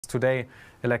Today,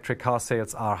 electric car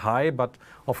sales are high, but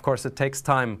of course it takes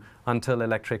time until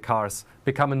electric cars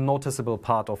become a noticeable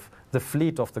part of the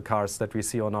fleet of the cars that we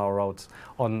see on our roads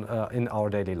in our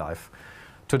daily life.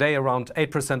 Today, around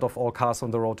 8% of all cars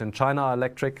on the road in China are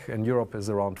electric. In Europe is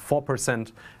around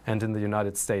 4%, and in the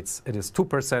United States it is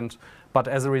 2%. But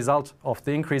as a result of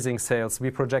the increasing sales, we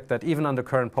project that even under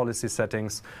current policy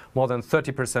settings, more than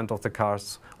 30% of the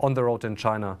cars on the road in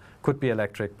China could be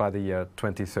electric by the year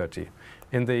 2030.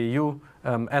 In the EU,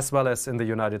 as well as in the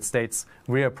United States,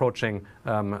 we're approaching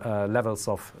levels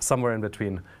of somewhere in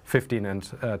between 15 and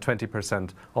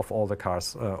 20% of all the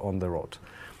cars on the road.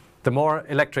 The more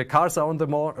electric cars are on the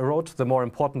road, the more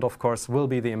important, of course, will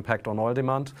be the impact on oil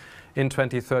demand. In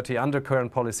 2030, under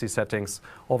current policy settings,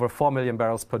 over 4 million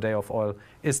barrels per day of oil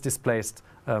is displaced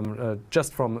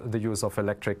just from the use of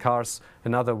electric cars.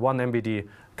 Another 1 MBD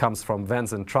comes from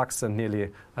vans and trucks, and nearly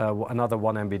another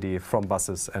 1 MBD from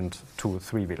buses and 2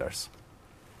 three-wheelers.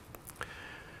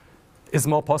 Is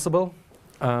more possible?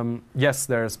 Yes,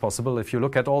 there is possible. If you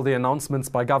look at all the announcements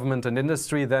by government and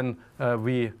industry, then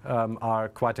we are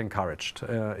quite encouraged.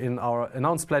 In our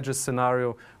announced pledges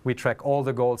scenario, we track all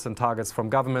the goals and targets from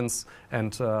governments,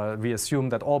 and we assume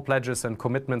that all pledges and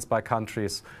commitments by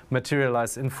countries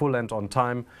materialize in full and on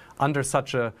time. Under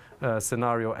such a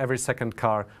scenario, every second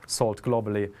car sold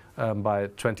globally by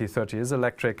 2030 is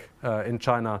electric. In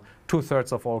China,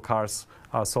 2/3 of all cars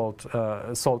are sold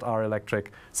are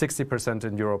electric, 60%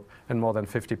 in Europe, and more than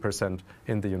 50%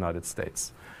 in the United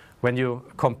States. When you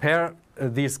compare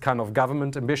these kind of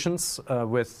government ambitions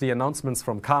with the announcements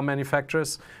from car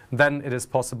manufacturers, then it is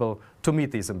possible to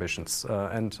meet these ambitions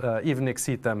and even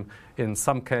exceed them in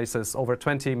some cases. Over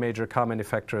 20 major car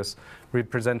manufacturers,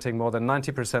 representing more than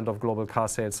 90% of global car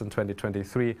sales in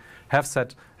 2023, have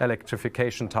set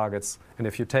electrification targets. And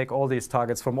if you take all these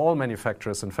targets from all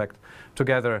manufacturers, in fact,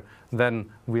 together,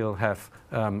 then we'll have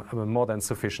more than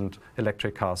sufficient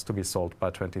electric cars to be sold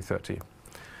by 2030.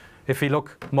 If we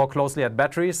look more closely at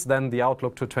batteries, then the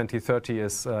outlook to 2030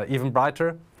 is even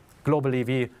brighter. Global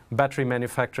EV battery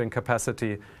manufacturing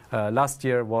capacity last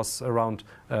year was around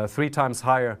 3 times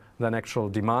higher than actual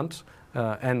demand.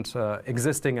 And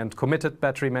existing and committed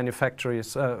battery manufacturing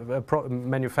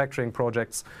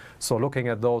projects, so looking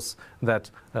at those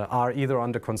that are either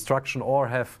under construction or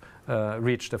have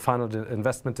reached a final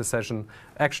investment decision,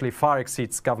 actually far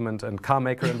exceeds government and car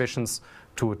maker ambitions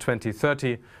to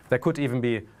 2030. There could even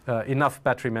be enough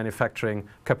battery manufacturing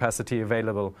capacity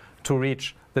available to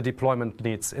reach the deployment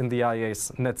needs in the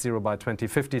IEA's net zero by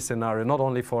 2050 scenario, not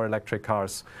only for electric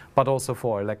cars, but also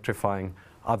for electrifying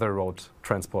other road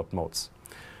transport modes.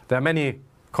 There are many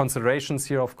considerations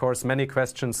here, of course, many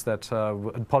questions that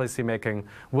policymaking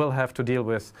will have to deal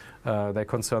with. They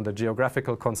concern the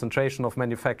geographical concentration of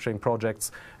manufacturing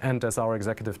projects, and as our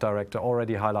executive director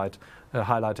already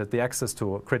highlighted, the access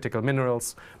to critical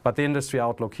minerals. But the industry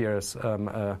outlook here is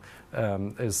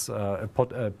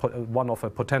one of a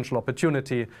potential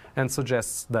opportunity, and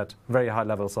suggests that very high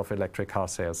levels of electric car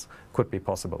sales could be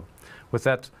possible. With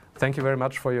that, thank you very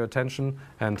much for your attention,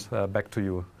 and back to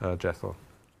you, Jethro.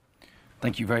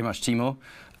 Thank you very much, Timur,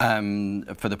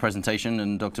 for the presentation,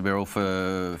 and Dr. Birol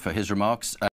for his remarks.